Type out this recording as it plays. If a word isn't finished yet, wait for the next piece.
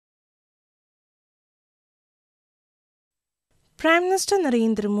Prime Minister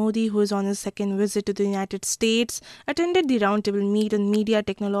Narendra Modi, who is on his second visit to the United States, attended the roundtable meet on media,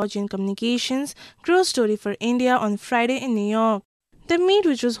 technology and communications, growth story for India on Friday in New York. The meet,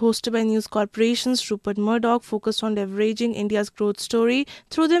 which was hosted by News Corporation's Rupert Murdoch, focused on leveraging India's growth story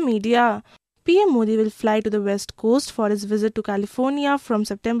through the media. PM Modi will fly to the West Coast for his visit to California from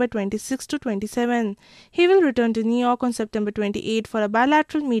September 26 to 27. He will return to New York on September 28 for a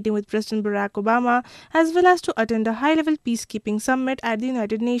bilateral meeting with President Barack Obama, as well as to attend a high-level peacekeeping summit at the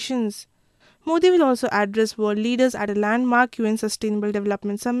United Nations. Modi will also address world leaders at a landmark UN Sustainable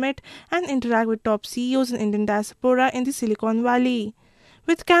Development Summit and interact with top CEOs and Indian Diaspora in the Silicon Valley.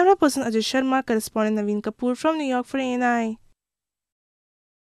 With camera person Ajay Sharma, correspondent Naveen Kapoor from New York for ANI.